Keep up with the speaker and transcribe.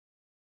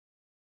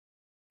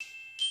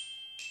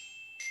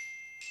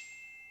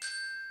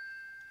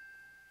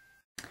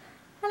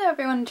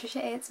everyone,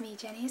 Trisha, it's me,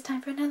 Jenny. It's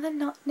time for another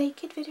Not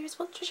Naked video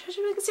response to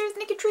Trisha series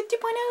Naked Truth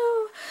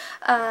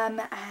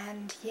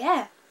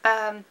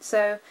 2.0.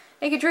 So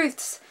Naked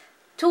Truths,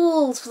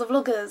 tools for the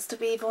vloggers to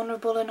be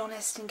vulnerable and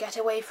honest and get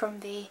away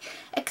from the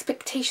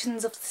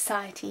expectations of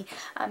society.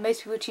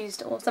 Most people choose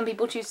to, or some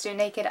people choose to do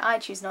naked, I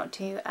choose not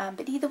to,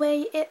 but either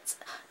way it's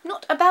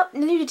not about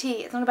nudity,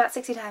 it's not about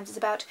sexy times, it's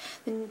about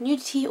the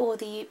nudity or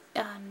the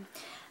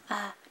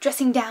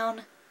dressing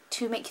down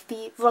to make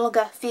the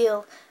vlogger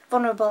feel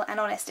vulnerable and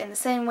honest, in the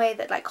same way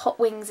that like Hot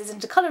Wings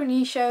isn't a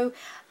colouring show,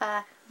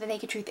 The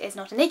Naked Truth is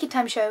not a naked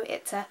time show,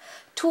 it's a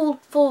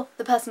tool for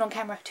the person on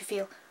camera to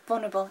feel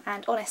vulnerable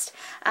and honest.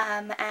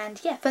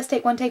 And yeah, first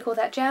take, one take, all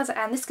that jazz,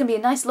 and this is going to be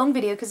a nice long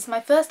video because it's my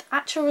first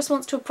actual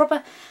response to a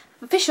proper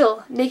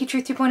official Naked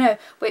Truth 2.0,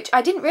 which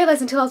I didn't realise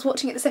until I was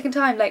watching it the second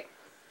time. Like,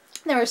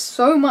 there is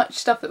so much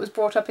stuff that was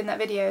brought up in that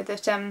video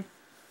that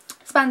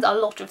spans a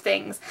lot of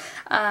things,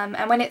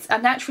 and when it's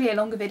naturally a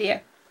longer video,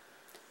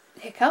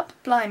 hiccup,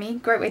 blimey,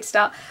 great way to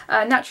start,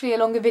 naturally a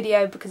longer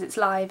video because it's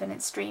live and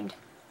it's streamed,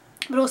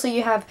 but also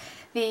you have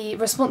the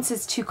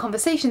responses to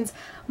conversations.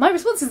 My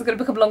responses are going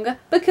to become longer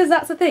because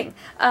that's a thing.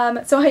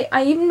 So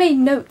I even made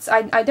notes.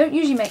 I don't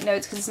usually make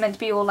notes because it's meant to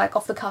be all like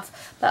off the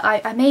cuff, but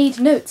I made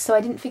notes so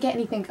I didn't forget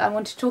anything I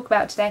wanted to talk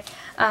about today.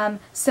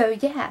 So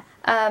yeah.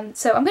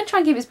 So I'm going to try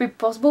and keep it as brief as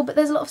possible, but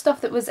there's a lot of stuff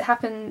that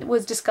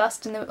was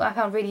discussed and that I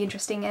found really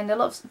interesting, and a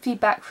lot of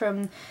feedback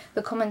from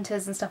the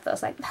commenters and stuff that I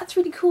was like, that's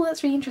really cool,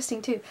 that's really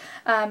interesting too.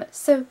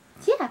 So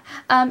yeah,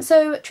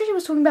 so Trisha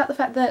was talking about the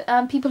fact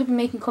that people have been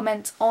making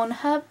comments on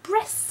her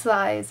breast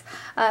size,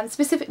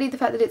 specifically the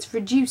fact that it's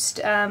reduced,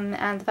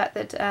 and the fact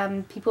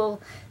that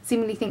people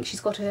seemingly think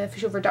she's got an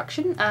official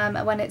reduction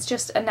when it's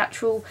just a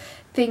natural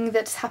thing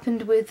that's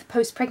happened with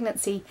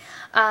post-pregnancy,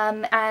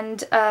 and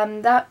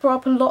that brought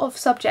up a lot of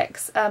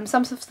subjects,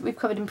 some stuff that we've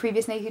covered in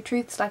previous Naked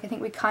Truths. Like, I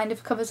think we kind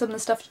of covered some of the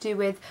stuff to do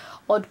with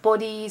odd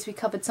bodies, we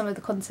covered some of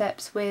the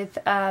concepts with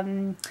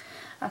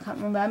I can't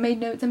remember, I made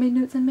notes,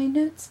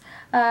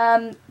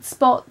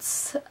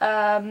 spots,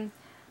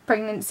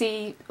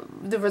 pregnancy,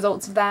 the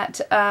results of that.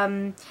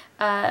 I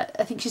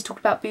think she's talked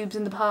about boobs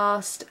in the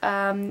past.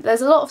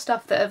 There's a lot of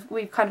stuff that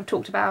we've kind of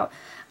talked about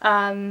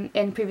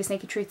in previous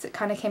Naked Truths that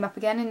kind of came up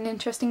again in an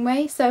interesting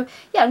way. So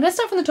yeah, I'm going to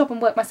start from the top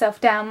and work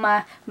myself down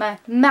my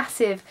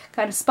massive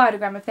kind of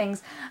spidergram of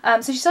things.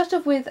 So she started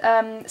off with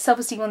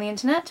self-esteem on the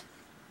internet.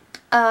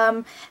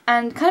 And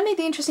kind of made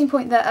the interesting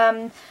point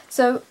that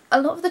so a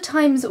lot of the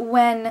times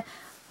when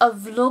a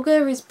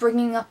vlogger is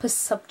bringing up a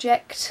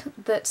subject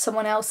that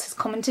someone else has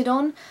commented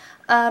on,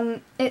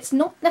 it's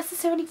not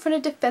necessarily from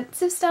a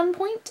defensive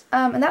standpoint,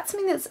 and that's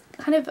something that's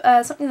kind of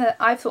something that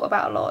I've thought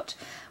about a lot,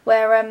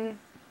 where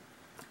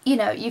you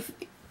know, you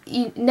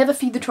never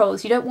feed the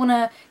trolls. You don't want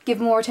to give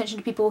more attention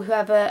to people who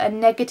have a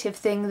negative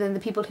thing than the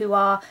people who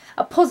are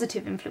a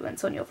positive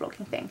influence on your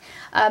vlogging thing.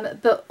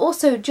 But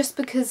also, just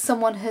because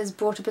someone has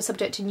brought up a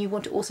subject and you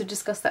want to also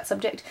discuss that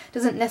subject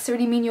doesn't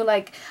necessarily mean you're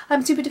like,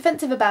 I'm super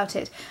defensive about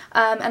it.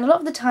 And a lot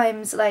of the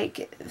times,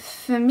 like,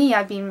 for me,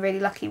 I've been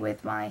really lucky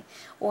with my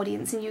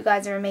audience, and you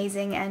guys are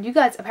amazing, and you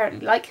guys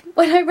apparently like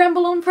when I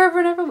ramble on forever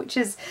and ever, which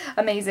is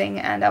amazing,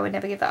 and I would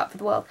never give that up for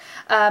the world.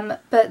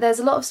 But there's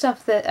a lot of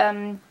stuff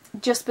that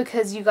just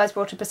because you guys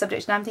brought up a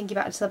subject and I'm thinking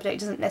about a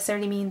subject doesn't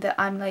necessarily mean that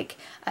I'm like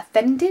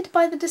offended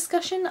by the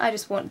discussion. I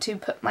just want to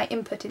put my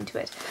input into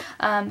it.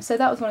 So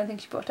that was one of the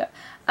things she brought up.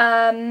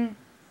 Yeah,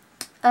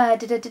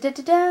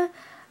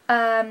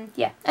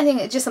 I think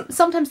it just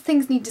sometimes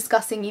things need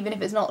discussing, even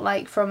if it's not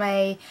like from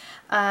a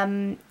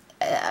an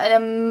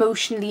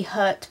emotionally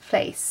hurt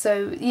place.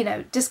 So, you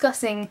know,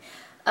 discussing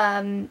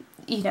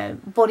you know,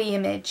 body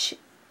image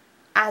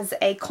as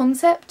a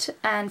concept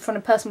and from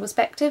a personal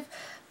perspective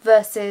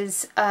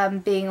versus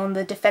being on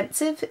the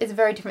defensive is a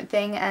very different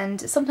thing,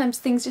 and sometimes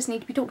things just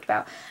need to be talked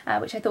about,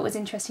 which I thought was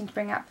interesting to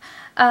bring up.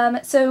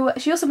 So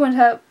she also wanted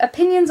her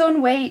opinions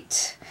on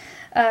weight,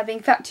 being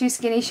fat, too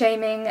skinny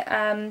shaming.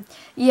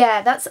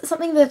 Yeah, that's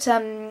something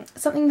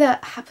that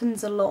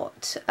happens a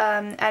lot,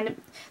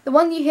 and the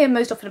one you hear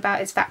most often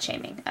about is fat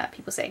shaming.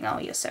 People saying, oh,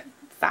 you're so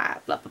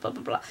fat, blah blah blah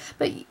blah blah.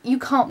 But you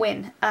can't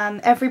win.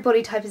 Every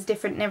body type is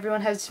different and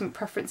everyone has different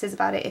preferences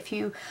about it. If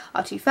you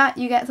are too fat,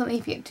 you get something.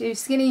 If you get too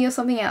skinny, you're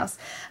something else.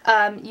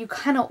 You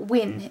cannot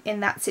win in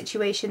that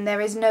situation.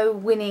 There is no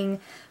winning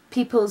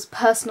people's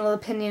personal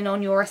opinion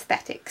on your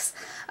aesthetics,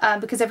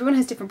 because everyone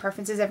has different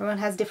preferences, everyone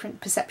has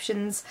different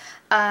perceptions,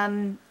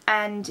 and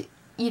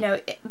you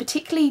know,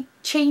 particularly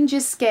change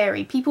is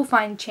scary. People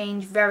find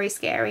change very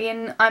scary,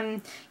 and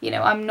I'm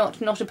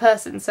not a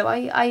person, so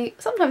I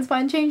sometimes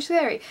find change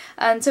scary.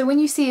 And so when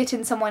you see it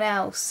in someone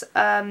else,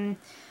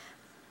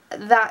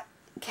 that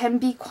can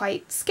be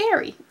quite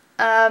scary.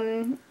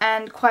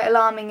 And quite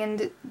alarming,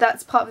 and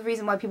that's part of the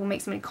reason why people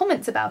make so many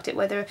comments about it,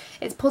 whether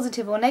it's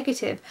positive or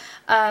negative.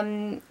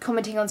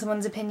 Commenting on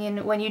someone's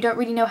opinion when you don't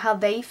really know how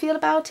they feel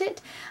about it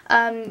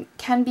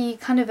can be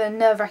kind of a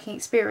nerve-wracking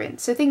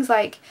experience. So things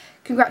like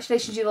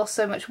congratulations, you lost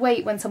so much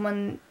weight,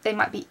 when they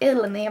might be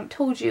ill and they haven't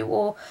told you,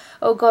 or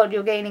oh god,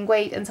 you're gaining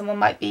weight and someone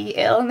might be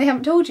ill and they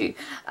haven't told you.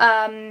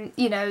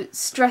 You know,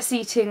 stress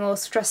eating or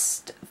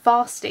stressed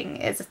fasting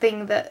is a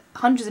thing that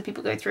hundreds of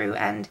people go through,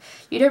 and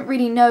you don't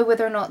really know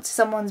whether or not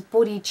someone's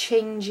body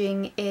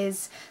changing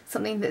is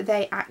something that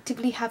they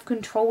actively have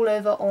control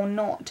over or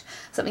not,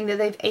 something that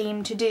they've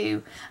aimed to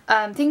do.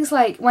 Things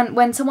like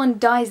when someone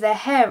dyes their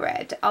hair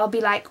red, I'll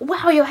be like,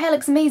 wow, your hair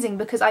looks amazing,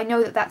 because I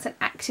know that that's an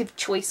active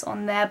choice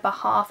on their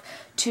behalf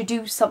to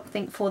do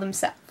something for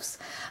themselves.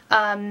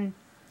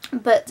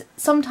 But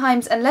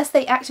sometimes, unless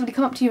they actively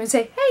come up to you and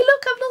say, hey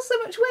look, I've lost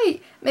so much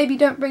weight, maybe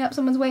don't bring up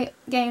someone's weight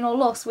gain or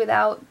loss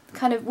without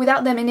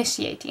them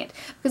initiating it,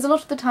 because a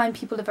lot of the time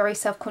people are very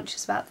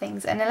self-conscious about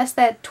things, and unless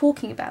they're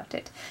talking about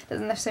it,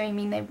 doesn't necessarily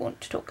mean they want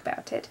to talk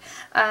about it.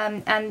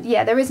 And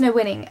yeah, there is no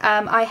winning.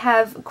 I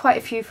have quite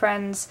a few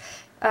friends,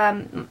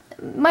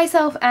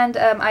 myself and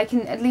I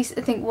can at least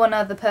think one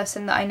other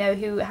person that I know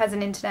who has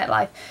an internet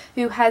life,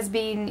 who has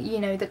been, you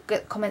know, the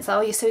comments like,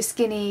 oh, you're so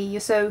skinny, you're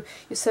so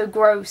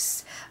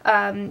gross,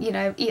 you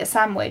know, eat a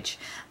sandwich.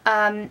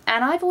 And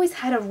I've always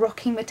had a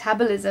rocking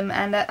metabolism,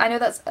 and I know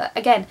that's,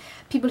 again,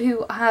 people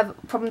who have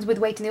problems with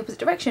weight in the opposite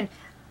direction,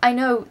 I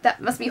know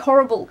that must be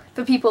horrible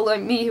for people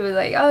like me who are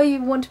like,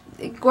 oh,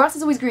 grass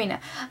is always greener.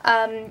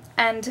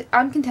 And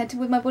I'm contented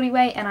with my body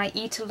weight, and I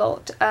eat a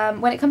lot.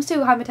 When it comes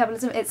to high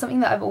metabolism, it's something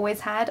that I've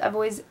always had. I've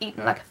always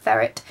eaten like a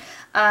ferret.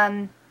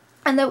 And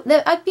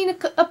I've been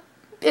a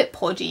bit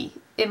podgy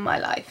in my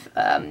life.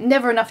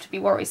 Never enough to be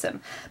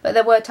worrisome. But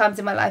there were times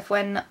in my life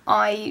when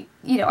I've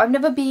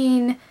never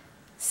been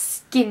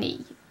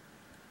skinny.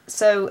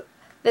 So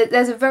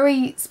there's a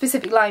very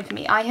specific line for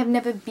me. I have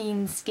never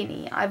been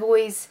skinny. I've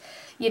always,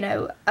 you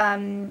know,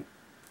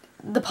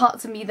 the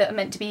parts of me that are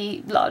meant to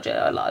be larger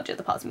are larger,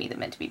 the parts of me that are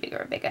meant to be bigger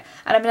are bigger.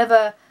 And I've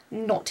never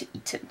not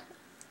eaten,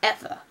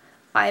 ever.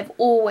 I've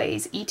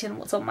always eaten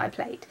what's on my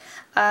plate.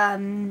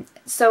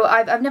 So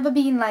I've never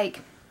been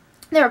like,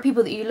 there are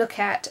people that you look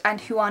at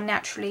and who are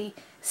naturally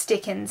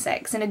stick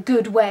insects in a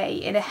good way,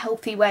 in a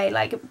healthy way.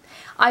 Like,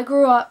 I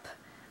grew up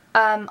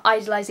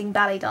idolising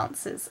ballet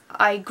dancers.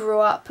 I grew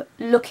up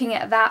looking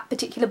at that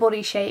particular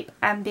body shape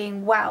and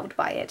being wowed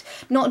by it,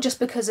 not just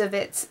because of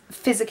its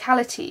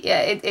physicality,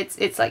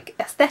 it's like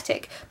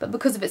aesthetic, but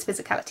because of its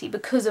physicality,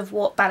 because of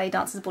what ballet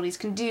dancers' bodies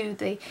can do,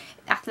 the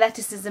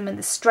athleticism and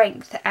the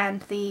strength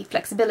and the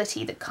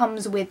flexibility that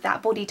comes with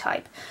that body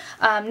type.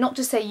 Not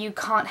to say you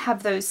can't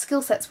have those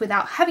skill sets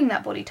without having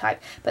that body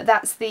type, but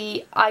that's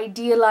the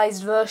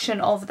idealised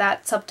version of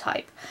that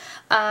subtype.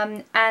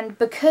 And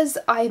because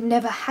I've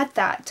never had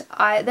that,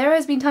 there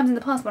has been times in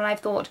the past when I've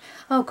thought,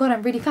 oh god,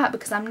 I'm really fat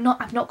because I've not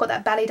got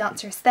that ballet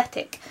dancer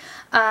aesthetic.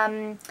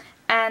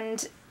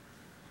 And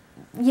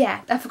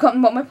yeah, I've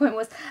forgotten what my point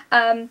was.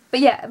 But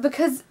yeah,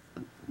 because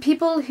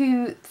people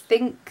who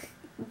think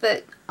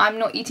that I'm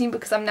not eating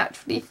because I'm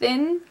naturally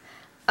thin,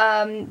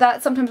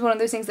 that's sometimes one of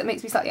those things that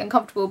makes me slightly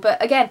uncomfortable.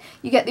 But again,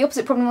 you get the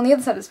opposite problem on the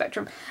other side of the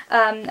spectrum.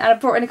 And I've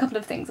brought in a couple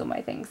of things on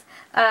my things.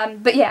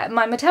 But yeah,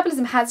 my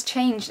metabolism has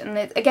changed, and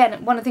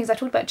again, one of the things I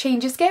talked about,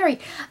 change is scary.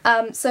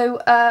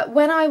 So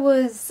when I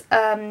was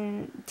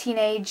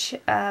teenage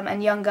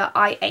and younger,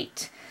 I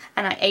ate.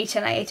 And I ate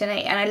and I ate and I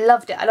ate, and I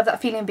loved it. I love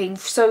that feeling of being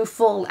so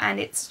full, and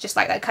it's just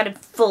like that kind of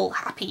full,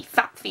 happy,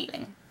 fat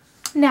feeling.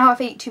 Now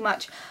if I eat too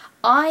much,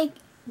 I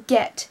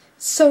get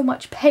so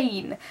much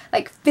pain,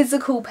 like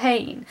physical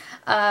pain,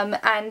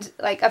 and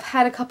like I've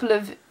had a couple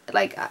of,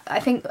 like, I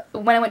think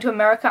when I went to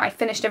America I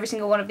finished every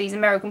single one of these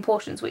American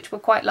portions, which were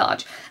quite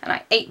large, and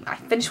I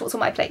finished what's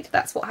on my plate.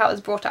 That's how I was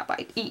brought up.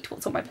 I eat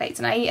what's on my plate,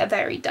 and I eat a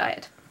varied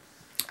diet.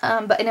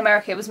 But in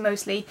America it was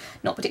mostly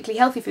not particularly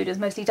healthy food, it was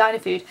mostly diner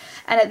food,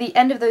 and at the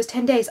end of those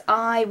 10 days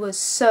I was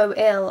so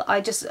ill.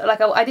 I just,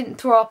 like, I didn't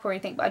throw up or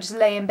anything, but I just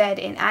lay in bed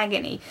in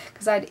agony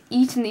because I'd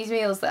eaten these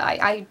meals that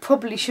I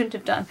probably shouldn't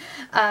have done.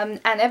 And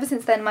ever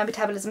since then my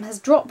metabolism has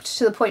dropped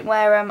to the point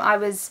where I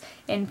was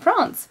in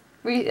France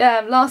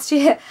last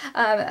year,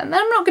 and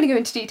I'm not going to go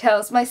into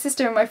details. My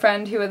sister and my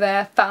friend who were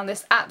there found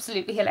this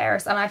absolutely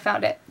hilarious, and I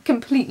found it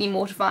completely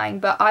mortifying,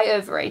 but I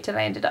overate and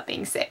I ended up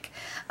being sick,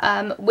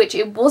 which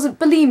it wasn't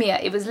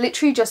bulimia, it was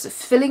literally just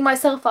filling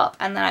myself up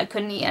and then I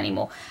couldn't eat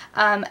anymore,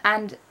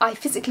 and I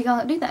physically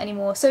can't do that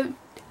anymore. So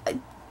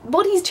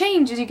bodies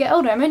change as you get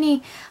older. I'm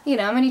only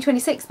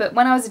 26, but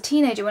when I was a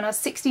teenager, when I was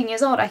 16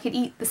 years old, I could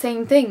eat the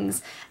same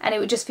things and it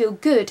would just feel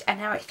good, and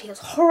now it feels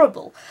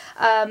horrible.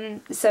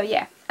 So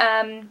yeah,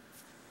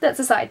 that's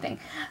a side thing.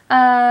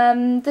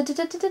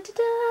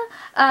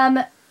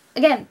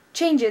 Again,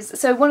 changes.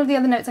 So one of the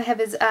other notes I have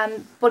is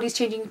bodies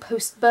changing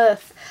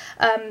post-birth.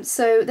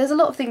 So there's a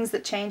lot of things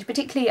that change,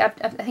 particularly, I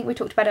think we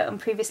talked about it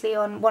previously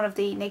on one of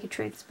the Naked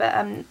Truths,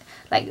 but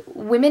like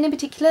women in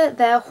particular,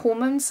 their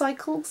hormone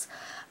cycles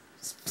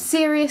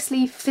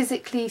seriously,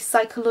 physically,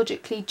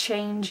 psychologically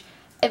change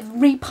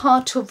every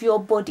part of your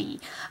body.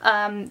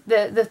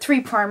 The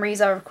three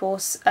primaries are, of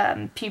course,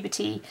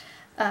 puberty,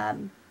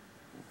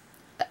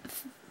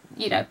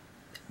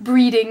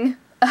 breeding,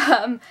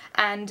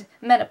 and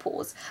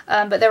menopause,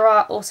 but there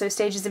are also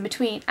stages in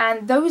between,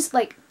 and those,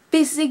 like,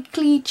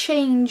 physically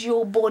change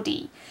your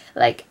body,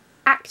 like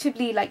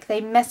actively, like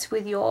they mess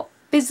with your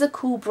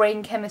physical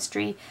brain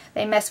chemistry,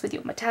 they mess with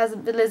your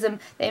metabolism,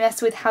 they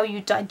mess with how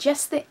you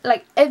digest it,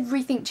 like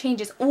everything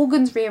changes,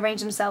 organs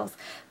rearrange themselves,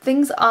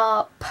 things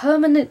are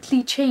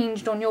permanently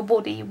changed on your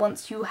body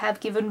once you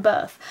have given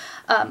birth,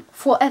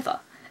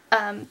 forever.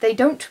 They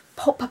don't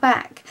pop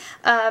back.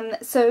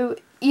 So,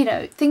 you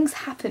know, things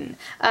happen.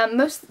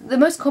 The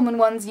most common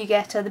ones you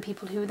get are the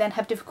people who then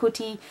have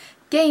difficulty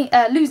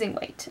losing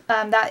weight.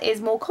 That is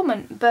more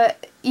common,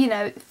 but you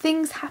know,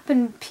 things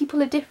happen,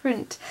 people are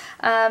different.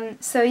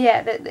 So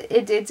yeah,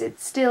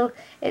 it's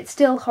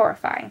still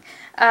horrifying.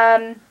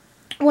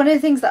 One of the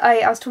things that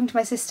I was talking to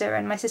my sister,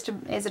 and my sister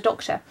is a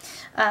doctor,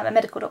 a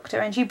medical doctor,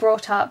 and she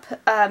brought up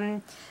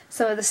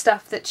some of the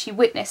stuff that she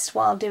witnessed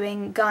while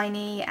doing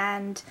gynae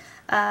and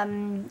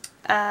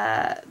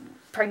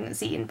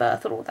pregnancy and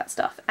birth and all that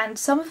stuff, and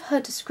some of her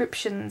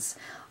descriptions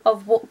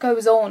of what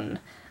goes on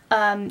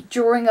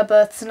during a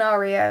birth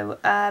scenario,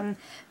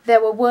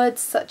 there were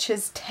words such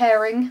as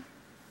tearing,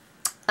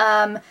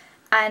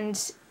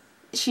 and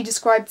she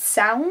described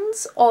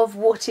sounds of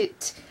what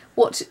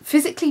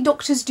physically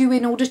doctors do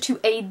in order to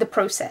aid the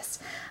process.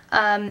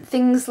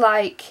 Things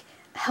like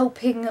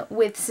helping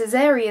with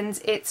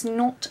cesareans, it's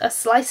not a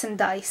slice and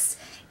dice,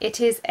 it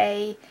is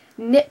a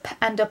nip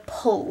and a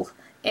pull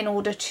in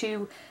order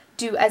to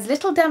do as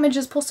little damage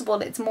as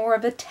possible. It's more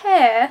of a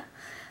tear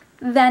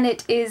than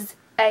it is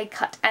a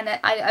cut, and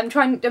I'm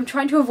trying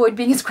to avoid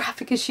being as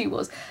graphic as she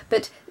was,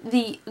 but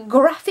the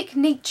graphic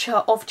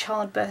nature of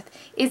childbirth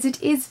is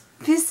it is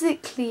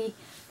physically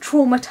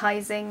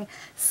traumatizing,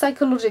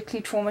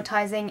 psychologically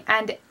traumatizing,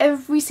 and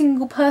every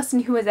single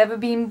person who has ever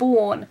been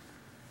born,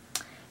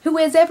 who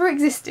has ever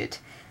existed,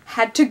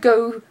 had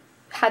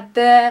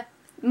their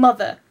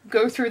mother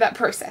go through that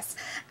process,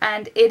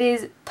 and it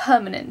is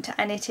permanent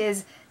and it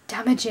is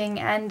damaging.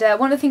 And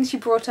one of the things she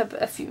brought up,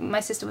 my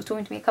sister was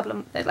talking to me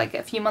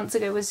a few months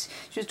ago, was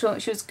she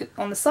was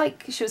on the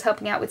psych, she was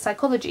helping out with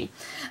psychology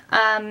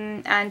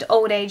and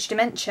old age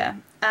dementia,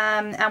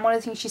 and one of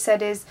the things she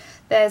said is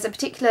there's a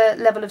particular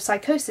level of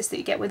psychosis that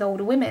you get with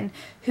older women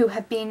who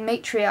have been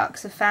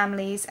matriarchs of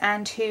families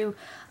and who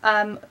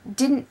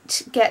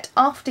didn't get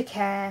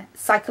aftercare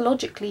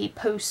psychologically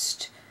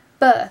post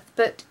birth,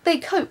 but they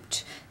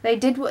coped. They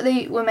did what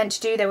they were meant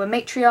to do. They were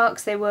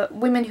matriarchs, they were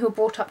women who were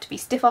brought up to be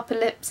stiff upper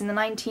lips in the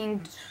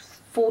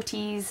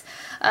 1940s,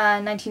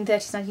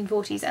 1930s,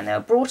 1940s, and they were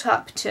brought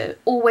up to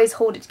always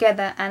hold it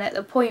together, and at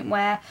the point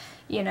where,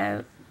 you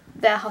know,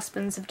 their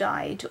husbands have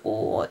died,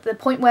 or the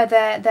point where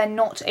they're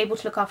not able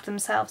to look after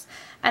themselves,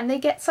 and they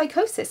get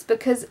psychosis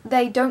because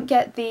they don't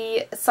get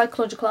the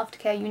psychological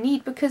aftercare you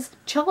need, because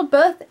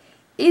childbirth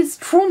is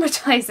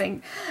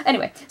traumatizing.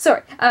 Anyway,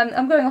 sorry,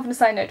 I'm going off on a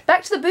side note.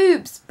 Back to the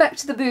boobs,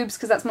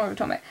 because that's more of a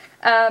topic.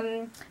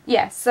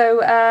 Yeah,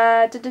 so,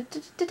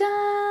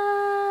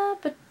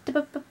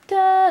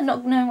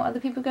 not knowing what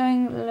other people are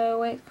going, low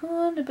weight,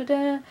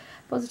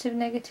 positive,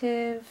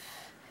 negative,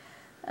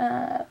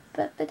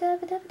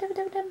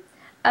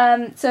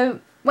 so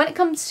when it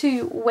comes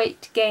to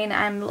weight gain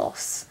and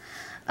loss,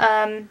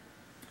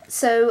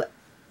 so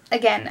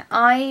again,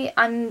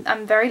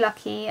 I'm very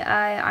lucky.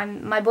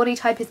 My body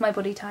type is my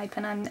body type,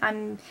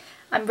 and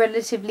I'm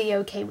relatively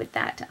okay with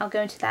that. I'll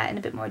go into that in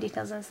a bit more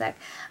details in a sec.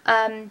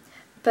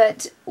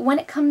 But when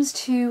it comes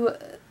to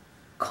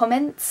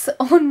comments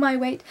on my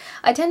weight,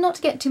 I tend not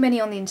to get too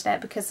many on the internet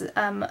because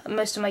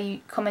most of my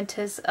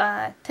commenters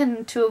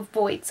tend to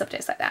avoid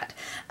subjects like that,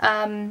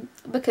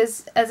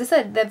 because, as I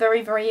said, they're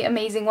very, very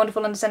amazing,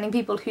 wonderful, understanding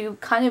people who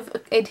kind of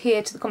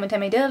adhere to the comment I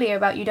made earlier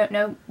about you don't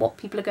know what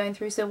people are going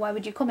through, so why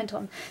would you comment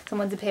on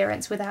someone's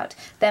appearance without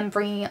them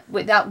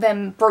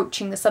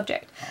broaching the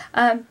subject.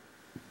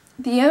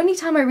 The only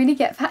time I really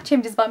get fat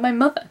shamed is by my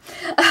mother,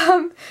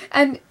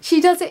 and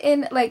she does it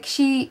in, like,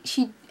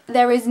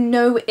 there is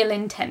no ill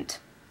intent.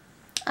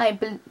 I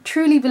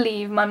truly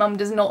believe my mum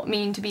does not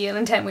mean to be ill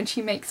intent when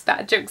she makes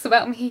bad jokes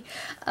about me.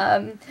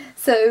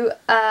 So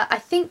I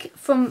think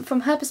from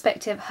her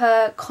perspective,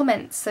 her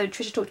comments, so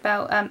Trisha talked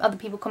about other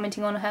people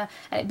commenting on her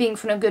and it being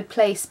from a good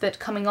place but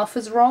coming off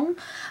as wrong.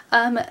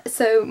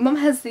 So mum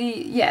has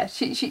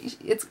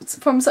it's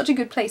from such a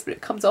good place but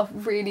it comes off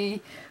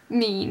really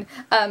mean.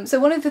 So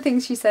one of the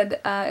things she said,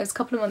 it was a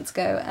couple of months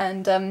ago,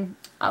 and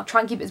I'll try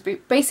and keep it as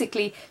brief.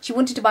 Basically, she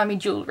wanted to buy me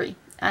jewellery,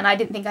 and I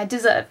didn't think I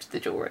deserved the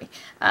jewellery.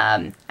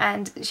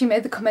 And she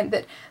made the comment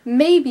that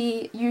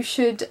maybe you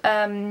should,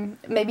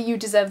 maybe you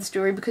deserve this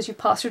jewellery because you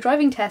passed your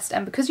driving test,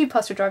 and because you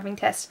passed your driving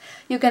test,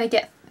 you're gonna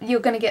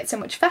get so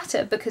much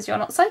fatter because you're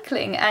not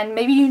cycling, and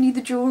maybe you need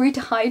the jewellery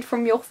to hide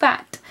from your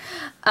fat.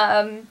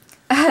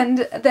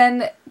 And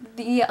then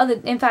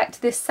in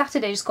fact, this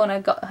Saturday just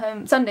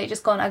gone, Sunday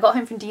just gone, I got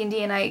home from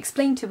D&D and I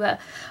explained to her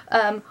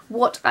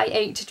what I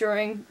ate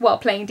while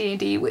playing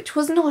D&D, which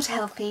was not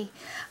healthy.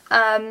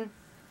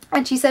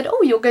 And she said,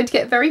 oh, you're going to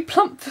get very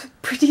plump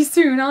pretty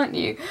soon, aren't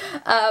you?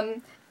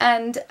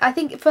 And I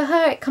think for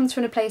her it comes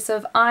from a place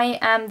of, I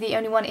am the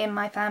only one in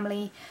my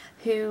family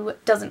who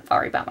doesn't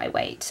worry about my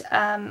weight.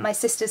 My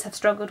sisters have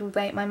struggled with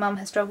weight, my mum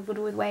has struggled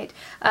with weight.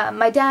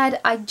 My dad,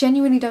 I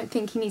genuinely don't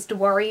think he needs to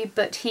worry,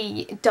 but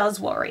he does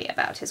worry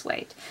about his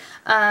weight.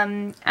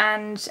 And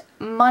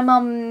my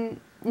mum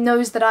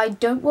knows that I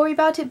don't worry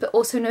about it, but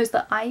also knows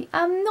that I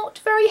am not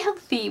very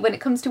healthy when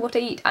it comes to what I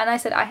eat. And I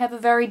said I have a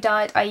varied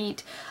diet, I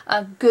eat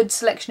a good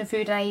selection of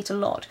food and I eat a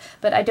lot,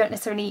 but I don't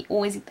necessarily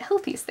always eat the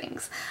healthiest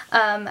things.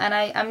 And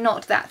I'm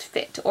not that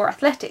fit or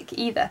athletic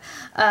either.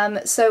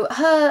 So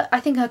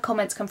I think her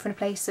comments come from a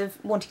place of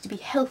wanting to be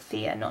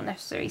healthier, not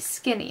necessarily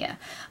skinnier,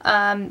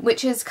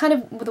 which is kind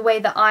of the way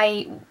that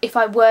if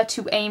I were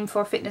to aim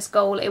for a fitness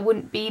goal, it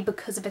wouldn't be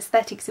because of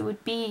aesthetics, it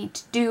would be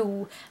to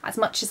do as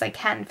much as I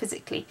can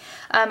physically.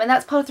 And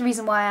that's part of the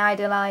reason why I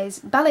idolise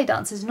ballet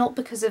dancers, not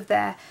because of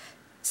their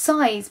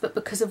size, but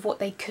because of what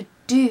they could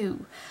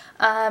do.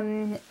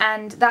 And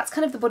that's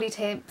kind of the body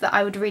type that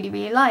I would really,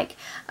 really like.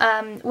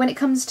 When it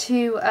comes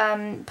to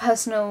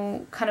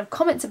personal kind of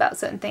comments about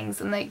certain things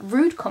and like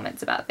rude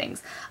comments about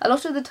things, a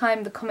lot of the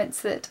time the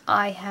comments that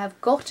I have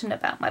gotten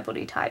about my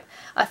body type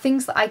are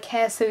things that I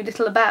care so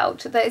little about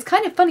that it's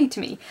kind of funny to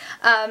me.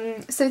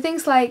 So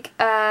things like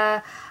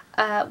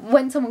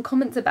when someone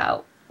comments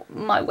about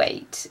my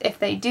weight, if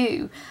they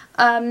do,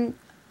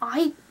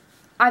 I've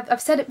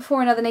said it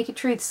before in other Naked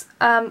Truths,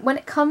 when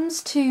it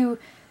comes to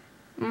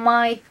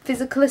my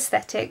physical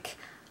aesthetic,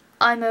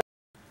 I'm okay.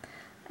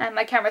 And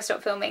my camera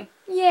stopped filming.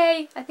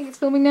 Yay! I think it's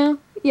filming now.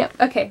 Yep.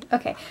 Okay.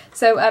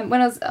 So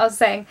when I was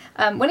saying,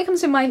 when it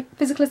comes to my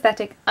physical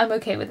aesthetic, I'm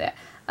okay with it.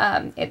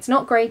 It's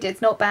not great,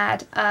 it's not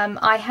bad.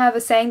 I have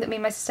a saying that me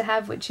and my sister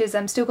have, which is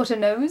still got a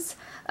nose,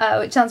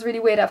 which sounds really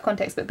weird out of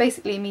context, but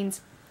basically it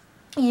means,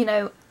 you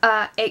know,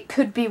 it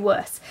could be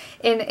worse.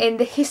 In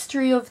the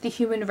history of the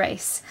human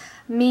race,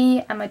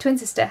 me and my twin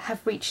sister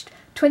have reached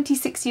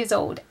 26 years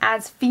old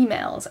as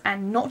females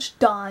and not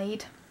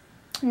died,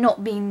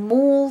 not been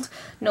mauled,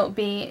 not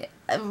been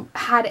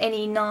had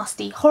any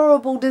nasty,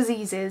 horrible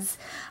diseases.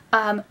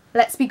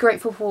 Let's be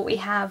grateful for what we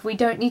have. We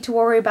don't need to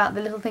worry about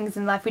the little things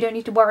in life. We don't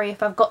need to worry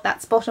if I've got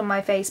that spot on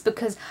my face,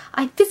 because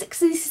I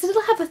physically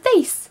still have a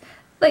face.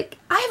 Like,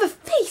 I have a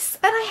face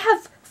and I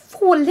have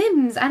 4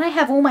 limbs and I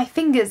have all my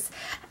fingers,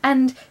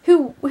 and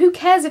who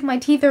cares if my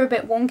teeth are a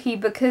bit wonky,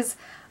 because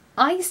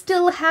I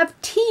still have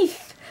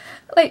teeth.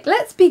 Like,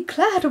 let's be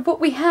glad of what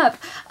we have.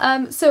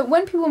 So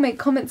when people make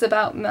comments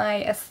about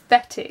my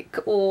aesthetic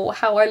or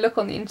how I look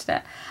on the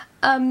internet,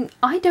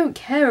 I don't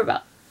care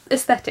about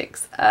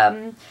aesthetics.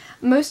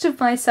 Most of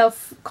my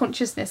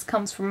self-consciousness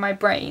comes from my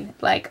brain.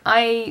 Like,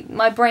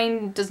 my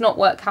brain does not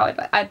work how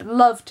I'd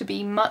love to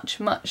be much,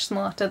 much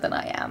smarter than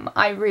I am.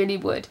 I really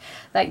would.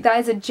 Like, that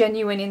is a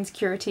genuine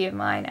insecurity of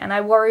mine, and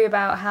I worry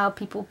about how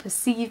people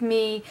perceive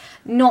me,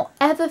 not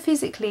ever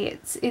physically.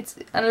 It's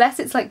unless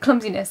it's like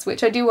clumsiness,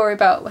 which I do worry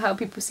about how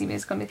people perceive me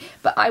as clumsy,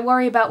 but I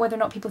worry about whether or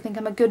not people think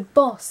I'm a good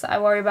boss. I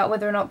worry about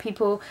whether or not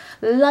people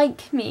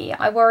like me.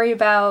 I worry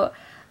about,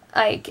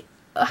 like,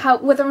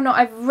 whether or not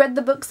I've read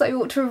the books that I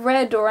ought to have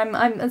read, or I'm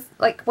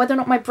like, whether or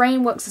not my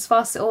brain works as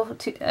fast, or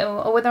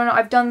whether or not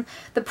I've done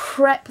the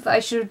prep that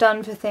I should have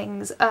done for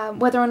things,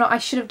 whether or not I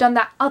should have done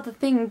that other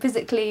thing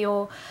physically,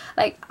 or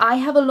like, I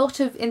have a lot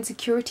of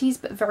insecurities,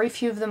 but very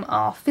few of them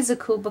are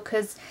physical,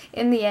 because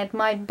in the end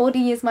my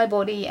body is my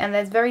body and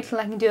there's very little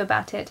I can do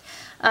about it.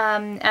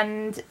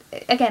 And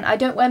again, I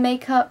don't wear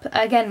makeup.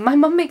 Again, my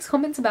mum makes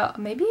comments about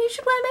maybe you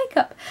should wear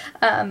makeup,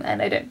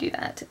 and I don't do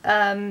that,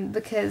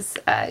 because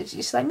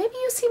she's like, maybe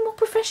you seem more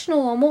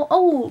professional or more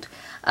old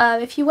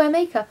if you wear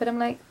makeup, and I'm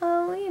like,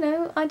 oh, you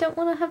know, I don't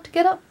want to have to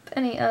get up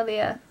any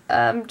earlier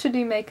to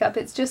do makeup.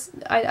 It's just,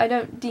 I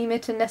don't deem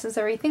it a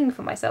necessary thing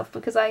for myself,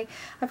 because I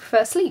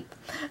prefer sleep.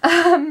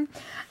 Anyway,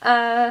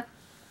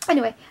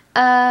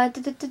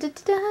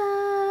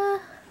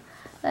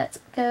 let's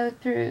go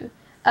through.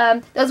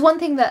 There's one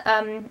thing that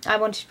I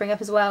wanted to bring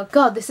up as well.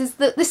 God, this is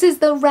the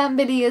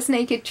rambiliest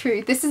Naked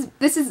Truth. This is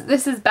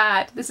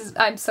bad.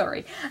 I'm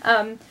sorry.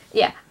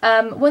 Yeah.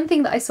 One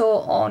thing that I saw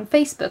on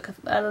Facebook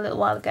a little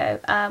while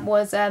ago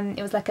was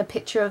it was like a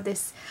picture of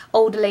this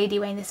older lady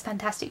wearing this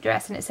fantastic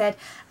dress, and it said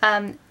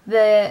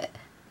the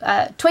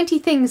 20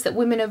 things that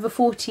women over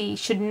 40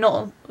 should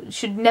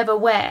never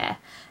wear,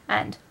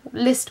 and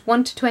list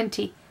 1 to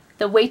 20.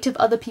 The weight of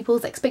other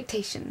people's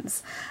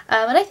expectations.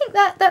 And I think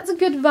that's a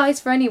good advice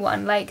for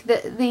anyone. Like,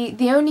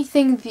 the only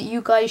thing that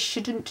you guys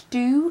shouldn't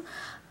do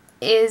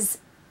is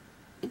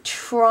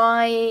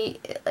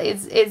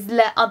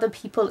let other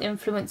people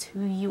influence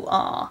who you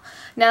are.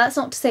 Now, that's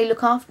not to say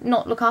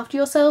not look after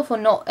yourself, or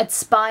not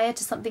aspire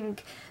to something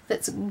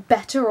that's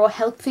better or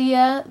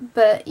healthier,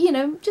 but, you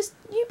know, just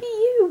you be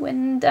you.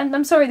 And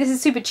I'm sorry, this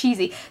is super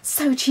cheesy,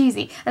 so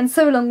cheesy and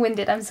so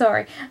long-winded, I'm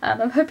sorry.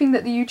 I'm hoping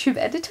that the YouTube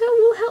editor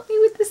will help me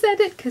with this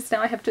edit, because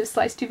now I have to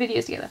slice 2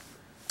 videos together.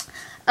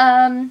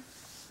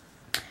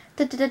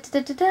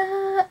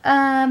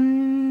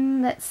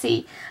 Let's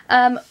see.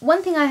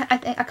 One thing I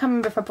can't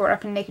remember if I brought it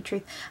up in Naked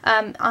Truth.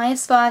 I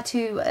aspire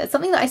to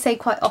something that I say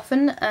quite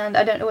often, and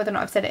I don't know whether or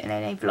not I've said it in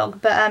any vlog,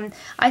 but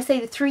I say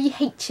the 3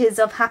 H's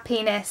of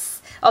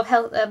happiness, of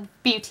health, of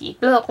beauty.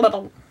 Blah, blah,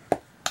 blah.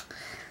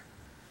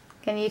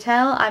 Can you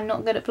tell I'm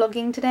not good at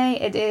vlogging today?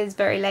 It is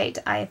very late.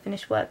 I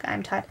finished work.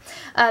 I'm tired.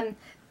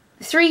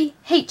 3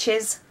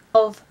 H's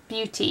of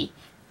beauty: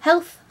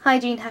 health,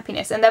 hygiene,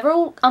 happiness. And they're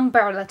all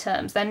umbrella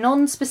terms. They're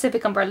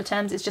non-specific umbrella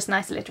terms. It's just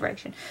nice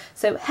alliteration.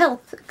 So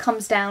health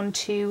comes down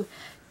to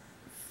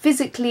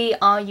physically,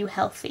 are you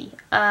healthy?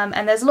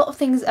 And there's a lot of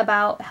things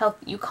about health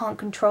that you can't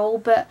control,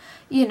 but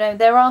you know,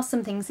 there are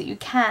some things that you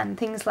can.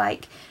 Things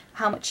like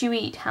how much you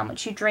eat, how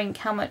much you drink,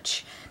 how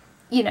much,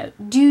 you know,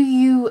 do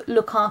you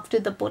look after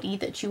the body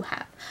that you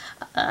have?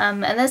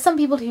 And there's some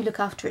people who look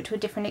after it to a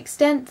different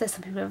extent. There's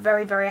some people who are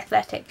very, very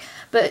athletic.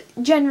 But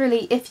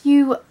generally, if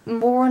you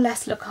more or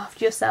less look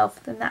after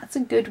yourself, then that's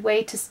a good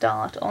way to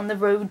start on the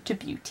road to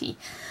beauty.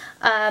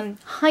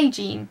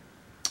 Hygiene.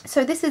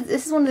 So this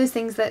is one of those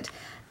things that,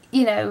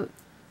 you know,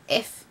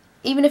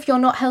 even if you're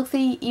not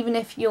healthy, even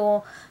if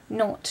you're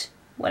not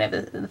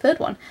whatever the third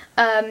one,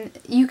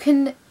 you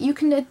can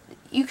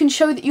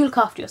show that you look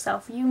after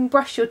yourself. You can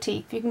brush your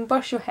teeth, you can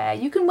brush your hair,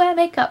 you can wear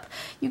makeup,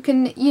 you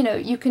can, you know,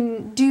 you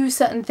can do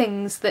certain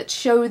things that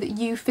show that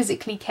you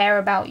physically care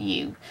about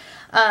you.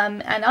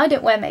 And I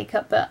don't wear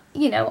makeup, but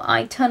you know,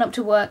 I turn up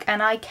to work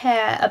and I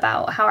care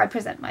about how I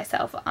present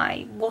myself.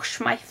 I wash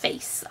my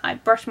face, I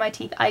brush my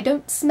teeth, I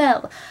don't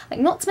smell. Like,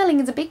 not smelling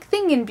is a big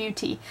thing in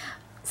beauty,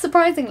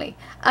 surprisingly,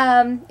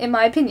 in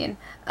my opinion.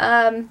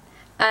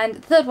 And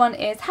the third one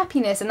is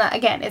happiness, and that,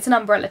 again, it's an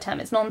umbrella term.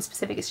 It's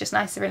non-specific, it's just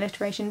nicer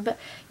alliteration. But,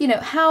 you know,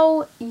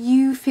 how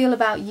you feel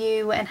about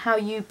you and how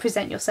you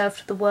present yourself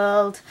to the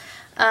world.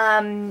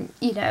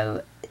 You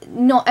know,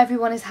 not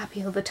everyone is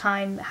happy all the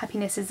time.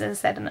 Happiness is, as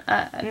I said,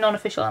 a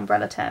non-official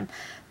umbrella term.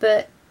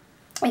 But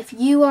if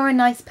you are a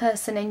nice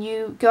person and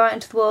you go out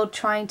into the world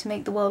trying to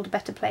make the world a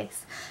better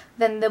place,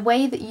 then the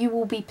way that you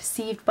will be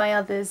perceived by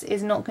others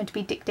is not going to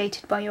be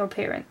dictated by your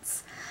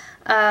appearance.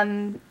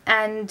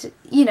 And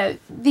you know,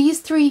 these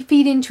 3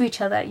 feed into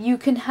each other. You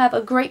can have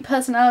a great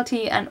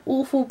personality and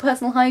awful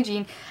personal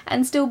hygiene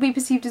and still be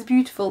perceived as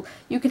beautiful.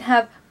 You can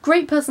have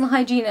great personal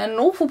hygiene and an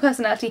awful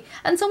personality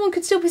and someone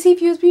could still perceive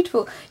you as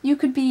beautiful. You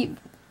could be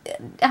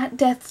at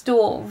death's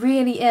door,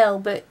 really ill,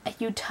 but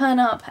you turn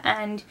up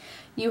and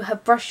you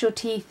have brushed your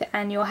teeth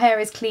and your hair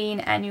is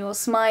clean and you're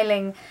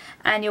smiling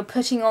and you're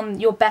putting on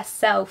your best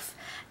self,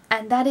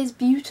 and that is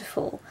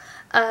beautiful.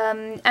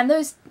 And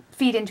those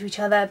feed into each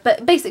other.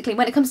 But basically,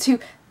 when it comes to,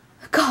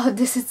 God,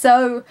 this is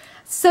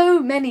so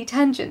many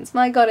tangents.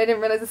 My God, I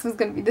didn't realise this was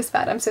going to be this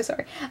bad. I'm so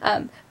sorry.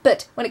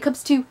 But when it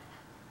comes to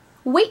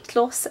weight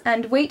loss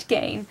and weight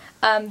gain,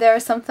 there are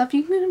some stuff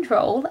you can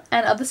control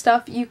and other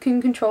stuff you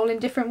can control in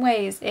different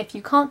ways. If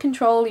you can't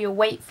control your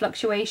weight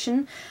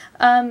fluctuation,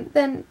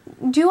 then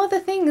do other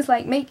things,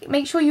 like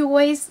make sure you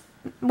always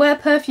wear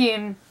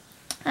perfume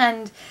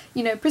and,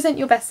 you know, present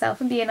your best self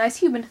and be a nice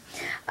human.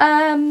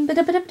 One of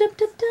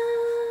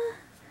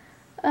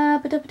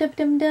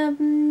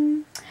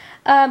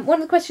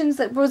the questions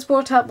that was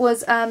brought up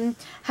was,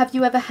 have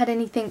you ever had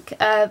anything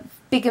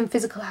big and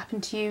physical happen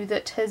to you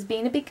that has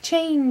been a big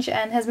change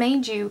and has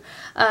made you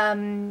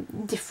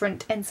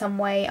different in some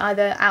way,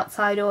 either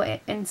outside or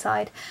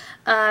inside?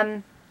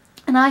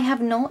 And I have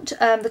not.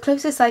 The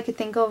closest I could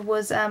think of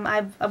was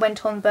I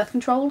went on birth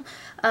control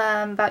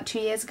about 2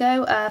 years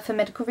ago for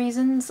medical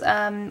reasons.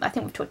 I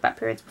think we've talked about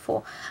periods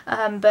before,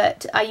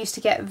 but I used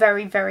to get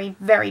very, very,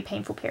 very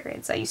painful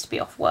periods. I used to be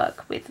off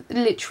work with,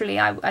 literally,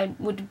 I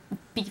would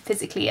be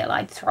physically ill.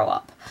 I'd throw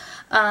up,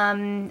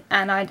 and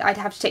I'd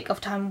have to take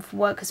off time from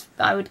work because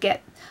I would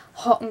get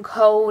hot and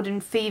cold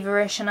and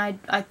feverish, and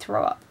I'd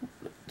throw up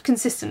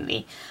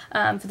consistently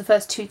for the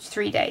first 2 to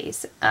 3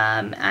 days,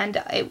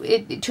 and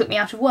it took me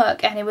out of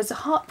work, and it was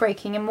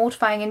heartbreaking and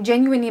mortifying and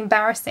genuinely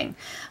embarrassing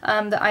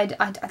that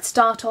I'd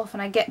start off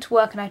and I'd get to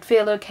work and I'd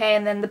feel okay,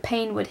 and then the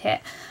pain would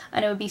hit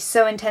and it would be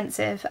so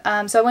intensive.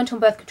 So I went on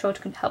birth control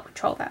to help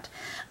control that,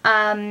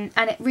 and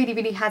it really,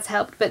 really has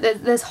helped. But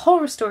there's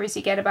horror stories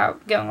you get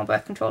about going on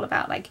birth control,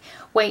 about like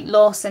weight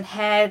loss and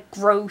hair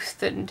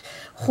growth and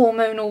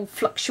hormonal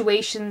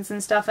fluctuations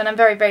and stuff, and I'm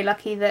very, very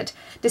lucky that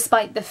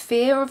despite the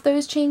fear of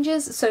those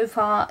changes, so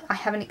far I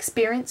haven't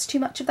experienced too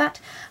much of that,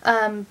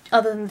 other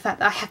than the fact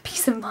that I have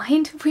peace of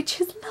mind, which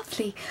is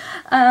lovely.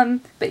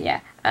 But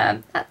yeah,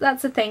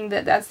 that's the thing,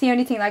 that's the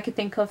only thing I could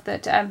think of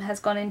that has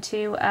gone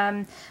into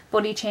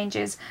body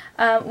changes.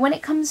 When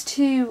it comes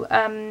to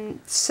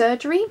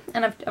surgery,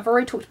 and I've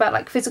already talked about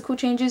like physical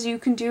changes you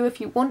can do if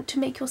you want to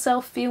make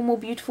yourself feel more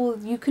beautiful.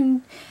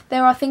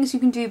 There are things you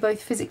can do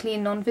both physically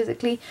and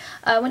non-physically.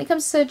 When it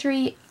comes to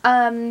surgery,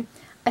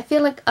 I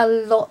feel like a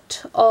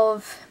lot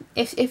of,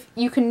 if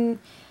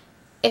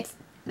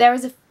there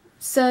is a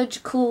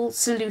surgical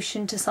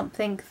solution to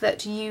something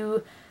that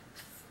you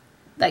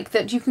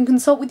can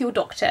consult with your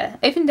doctor.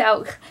 If in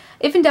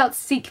doubt,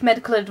 seek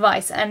medical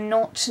advice and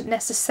not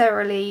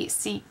necessarily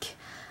seek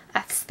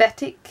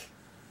aesthetic,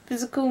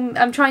 physical.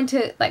 I'm trying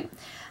to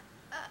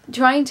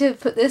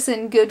put this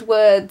in good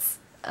words.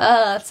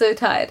 So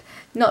tired.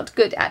 Not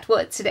good at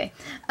words today.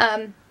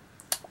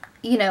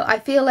 You know, I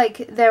feel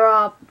like there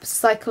are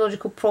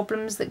psychological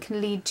problems that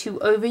can lead to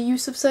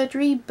overuse of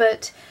surgery,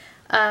 but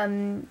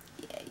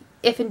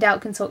if in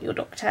doubt, consult your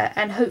doctor,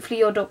 and hopefully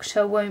your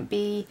doctor won't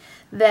be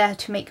there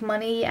to make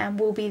money and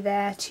will be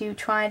there to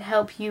try and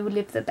help you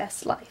live the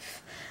best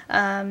life,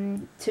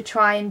 to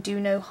try and do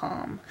no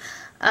harm.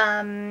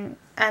 And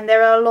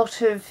there are a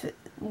lot of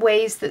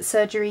ways that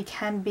surgery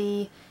can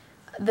be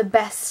the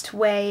best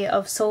way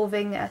of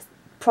solving a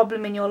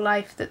problem in your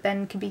life that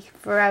then can be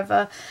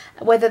forever,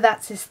 whether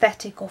that's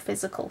aesthetic or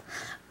physical.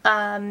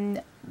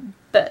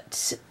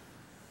 But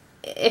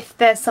if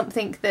there's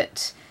something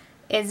that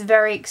is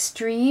very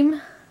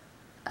extreme,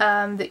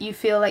 that you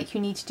feel like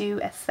you need to do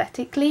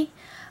aesthetically,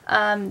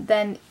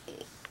 then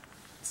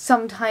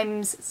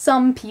sometimes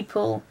some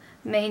people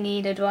may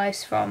need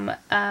advice from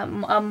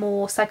a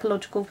more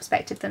psychological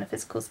perspective than a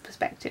physical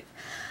perspective.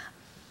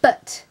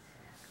 But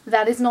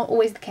that is not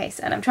always the case,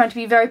 and I'm trying to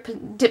be very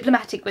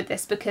diplomatic with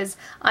this because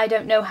I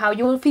don't know how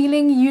you're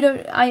feeling.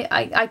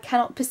 I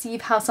cannot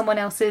perceive how someone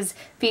else is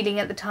feeling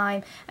at the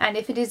time, and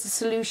if it is a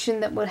solution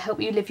that will help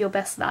you live your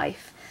best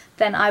life,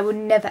 then I would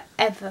never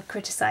ever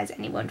criticise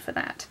anyone for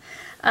that.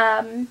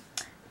 I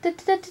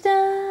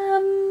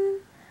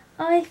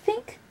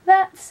think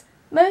that's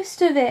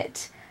most of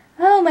it.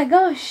 Oh my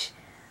gosh,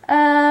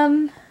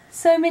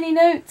 so many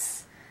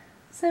notes,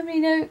 so many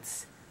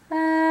notes.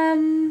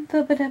 I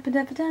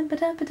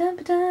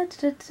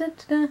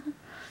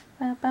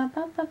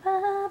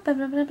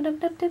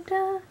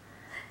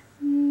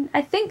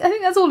think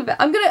that's all of it.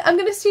 I'm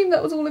gonna assume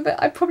that was all of it.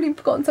 I've probably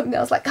forgotten something that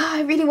I was like, I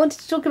really wanted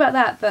to talk about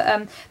that,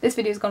 but this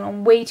video's gone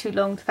on way too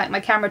long. The fact my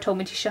camera told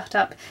me to shut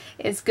up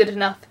is good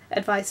enough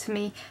advice for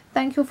me.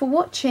 Thank you all for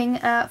watching.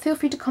 Feel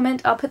free to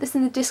comment. I'll put this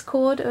in the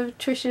Discord of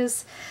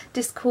Trisha's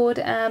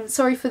Discord.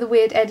 Sorry for the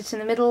weird edit in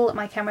the middle.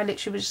 My camera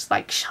literally was just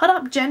like, shut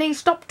up Jenny,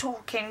 stop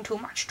talking, too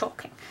much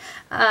talking.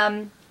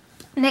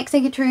 Next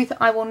Naked Truth,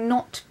 I will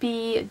not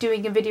be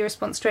doing a video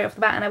response straight off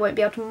the bat, and I won't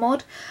be able to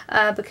mod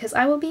because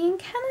I will be in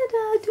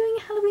Canada doing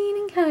Halloween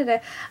in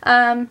Canada.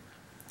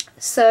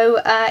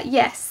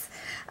 Yes.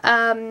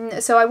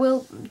 So I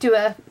will do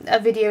a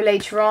video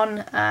later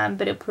on,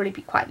 but it'll probably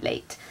be quite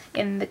late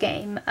in the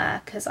game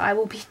because I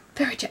will be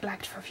very jet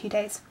lagged for a few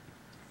days.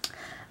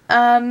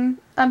 I'm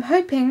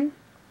hoping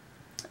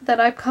that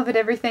I've covered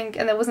everything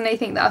and there wasn't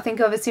anything that I'll think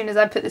of as soon as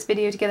I put this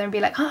video together and be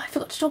like, oh, I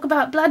forgot to talk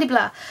about blah de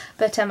blah.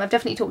 But I've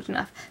definitely talked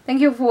enough.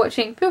 Thank you all for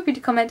watching. Feel free to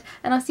comment,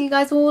 and I'll see you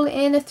guys all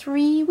in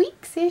 3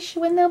 weeks-ish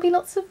when there'll be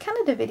lots of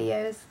Canada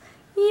videos.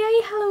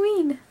 Yay,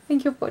 Halloween!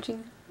 Thank you all for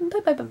watching. Bye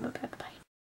bye bye bye bye bye.